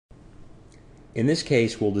In this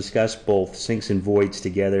case, we'll discuss both sinks and voids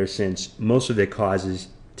together since most of their causes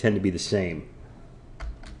tend to be the same.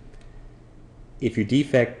 If your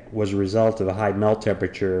defect was a result of a high melt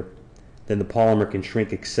temperature, then the polymer can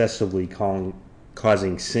shrink excessively,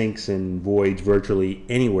 causing sinks and voids virtually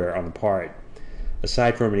anywhere on the part.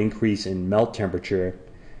 Aside from an increase in melt temperature,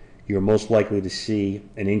 you're most likely to see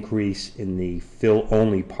an increase in the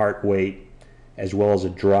fill-only part weight as well as a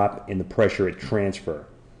drop in the pressure at transfer.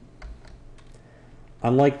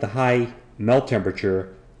 Unlike the high melt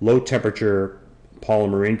temperature, low temperature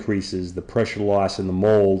polymer increases the pressure loss in the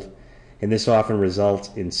mold, and this often results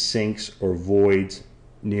in sinks or voids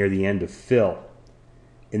near the end of fill.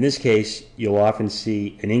 In this case, you'll often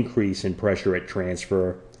see an increase in pressure at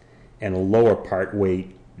transfer and a lower part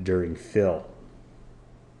weight during fill.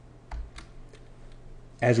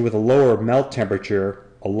 As with a lower melt temperature,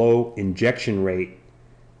 a low injection rate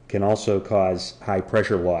can also cause high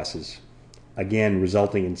pressure losses, again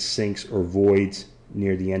resulting in sinks or voids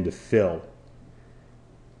near the end of fill.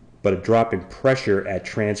 But a drop in pressure at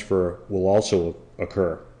transfer will also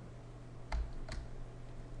occur.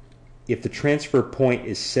 If the transfer point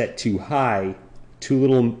is set too high, too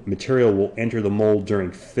little material will enter the mold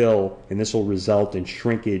during fill, and this will result in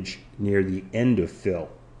shrinkage near the end of fill.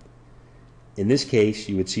 In this case,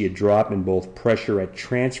 you would see a drop in both pressure at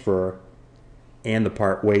transfer and the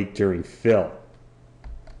part weight during fill.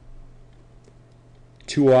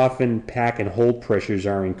 Too often, pack and hold pressures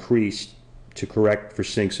are increased to correct for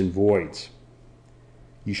sinks and voids.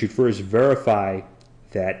 You should first verify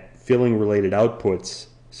that filling related outputs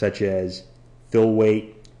such as fill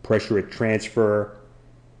weight, pressure at transfer,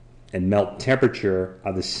 and melt temperature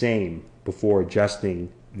are the same before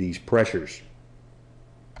adjusting these pressures.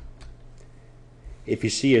 If you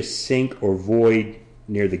see a sink or void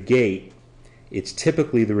near the gate, it's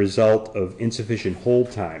typically the result of insufficient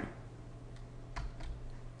hold time.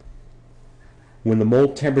 When the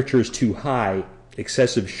mold temperature is too high,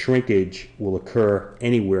 excessive shrinkage will occur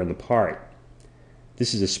anywhere in the part.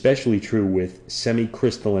 This is especially true with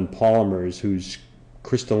semi-crystalline polymers whose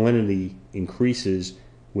crystallinity increases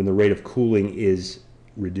when the rate of cooling is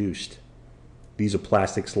reduced. These are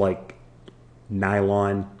plastics like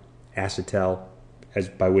nylon, acetal, as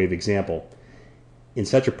by way of example. In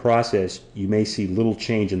such a process, you may see little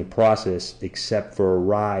change in the process except for a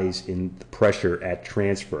rise in the pressure at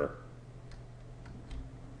transfer.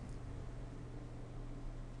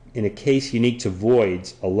 In a case unique to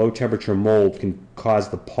voids, a low temperature mold can cause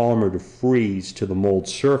the polymer to freeze to the mold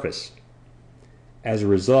surface. As a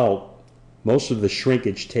result, most of the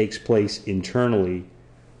shrinkage takes place internally,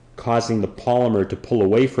 causing the polymer to pull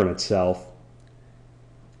away from itself,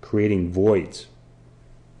 creating voids.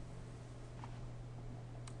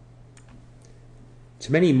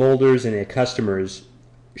 To many molders and their customers,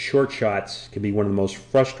 short shots can be one of the most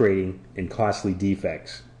frustrating and costly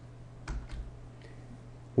defects.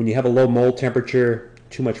 When you have a low mold temperature,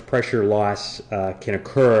 too much pressure loss can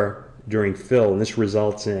occur during fill, and this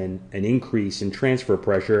results in an increase in transfer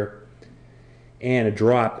pressure and a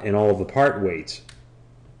drop in all of the part weights.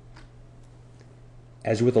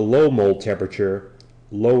 As with a low mold temperature,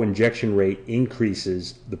 low injection rate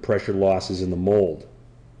increases the pressure losses in the mold.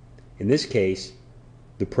 In this case,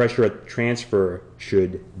 the pressure at transfer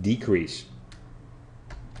should decrease.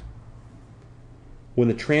 When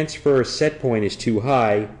the transfer set point is too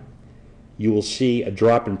high, you will see a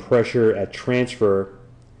drop in pressure at transfer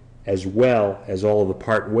as well as all of the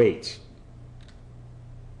part weights.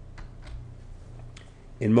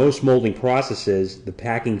 In most molding processes, the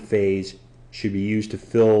packing phase should be used to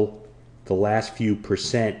fill the last few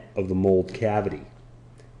percent of the mold cavity.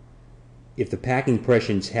 If the packing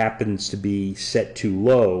pressure happens to be set too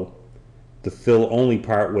low, the fill-only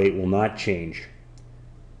part weight will not change,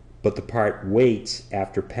 but the part weights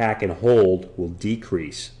after pack and hold will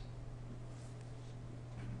decrease.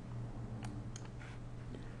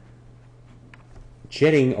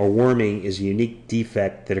 Jetting or worming is a unique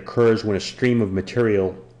defect that occurs when a stream of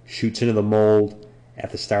material shoots into the mold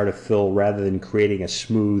at the start of fill rather than creating a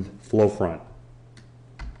smooth flow front.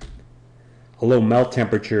 A low melt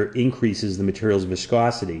temperature increases the material's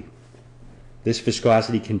viscosity. This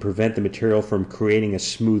viscosity can prevent the material from creating a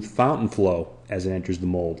smooth fountain flow as it enters the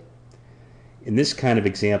mold. In this kind of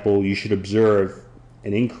example, you should observe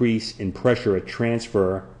an increase in pressure at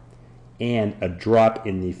transfer and a drop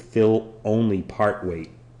in the fill-only part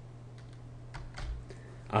weight.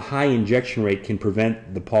 A high injection rate can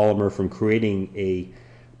prevent the polymer from creating a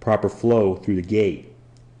proper flow through the gate.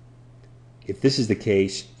 If this is the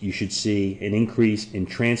case, you should see an increase in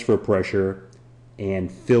transfer pressure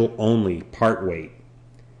and fill-only part weight.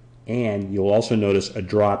 And you'll also notice a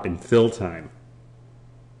drop in fill time.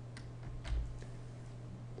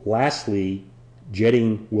 Lastly,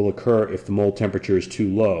 jetting will occur if the mold temperature is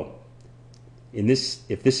too low.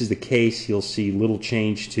 If this is the case, you'll see little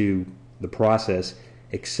change to the process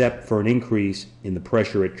except for an increase in the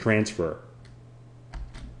pressure at transfer.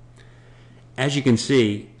 As you can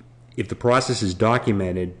see, if the process is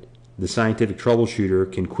documented, the scientific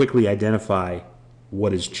troubleshooter can quickly identify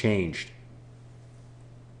what has changed.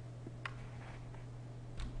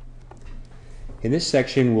 In this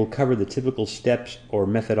section, we'll cover the typical steps or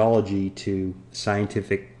methodology to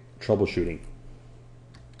scientific troubleshooting.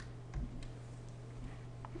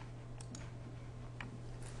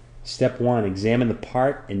 Step 1, examine the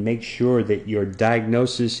part and make sure that your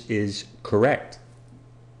diagnosis is correct.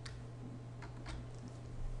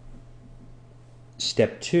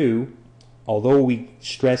 Step 2, although we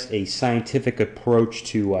stress a scientific approach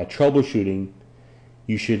to troubleshooting,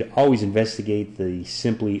 you should always investigate the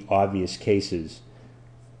simply obvious cases,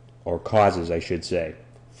 or causes I should say.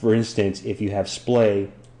 For instance, if you have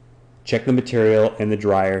splay, check the material and the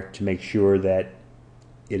dryer to make sure that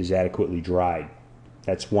it is adequately dried.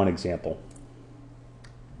 That's one example.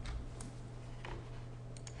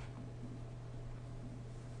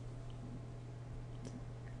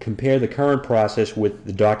 Compare the current process with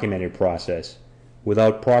the documented process.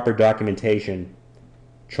 Without proper documentation,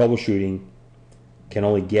 troubleshooting can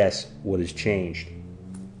only guess what has changed.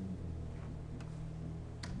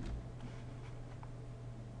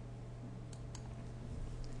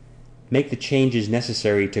 Make the changes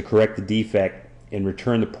necessary to correct the defect and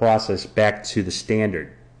return the process back to the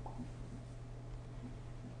standard.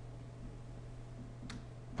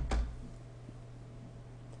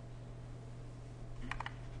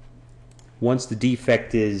 Once the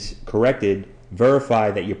defect is corrected, verify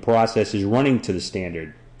that your process is running to the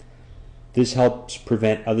standard. This helps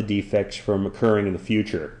prevent other defects from occurring in the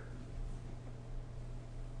future.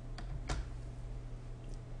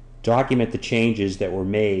 Document the changes that were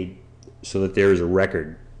made so that there is a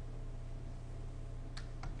record.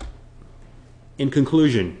 In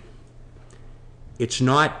conclusion, it's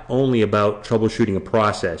not only about troubleshooting a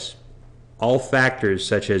process. All factors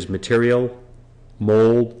such as material,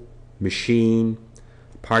 mold, machine,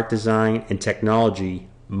 part design, and technology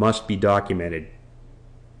must be documented.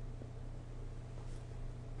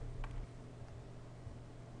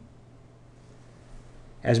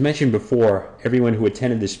 As mentioned before, everyone who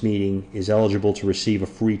attended this meeting is eligible to receive a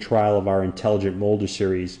free trial of our Intelligent Molder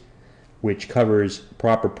series, which covers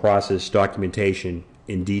proper process documentation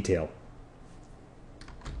in detail.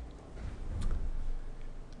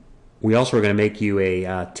 We also are going to make you a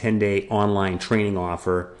 10-day online training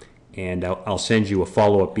offer, and I'll send you a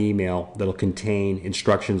follow-up email that'll contain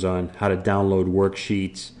instructions on how to download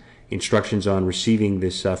worksheets, instructions on receiving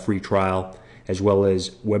this free trial, as well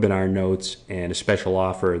as webinar notes and a special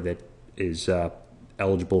offer that is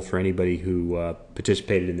eligible for anybody who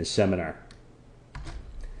participated in this seminar.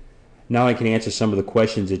 Now I can answer some of the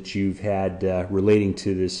questions that you've had relating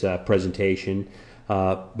to this presentation.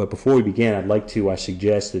 But before we begin, I'd like to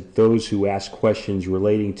suggest that those who ask questions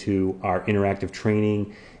relating to our interactive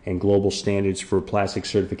training and global standards for plastic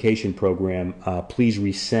certification program, please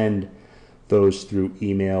resend those through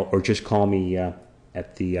email or just call me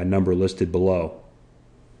at the number listed below.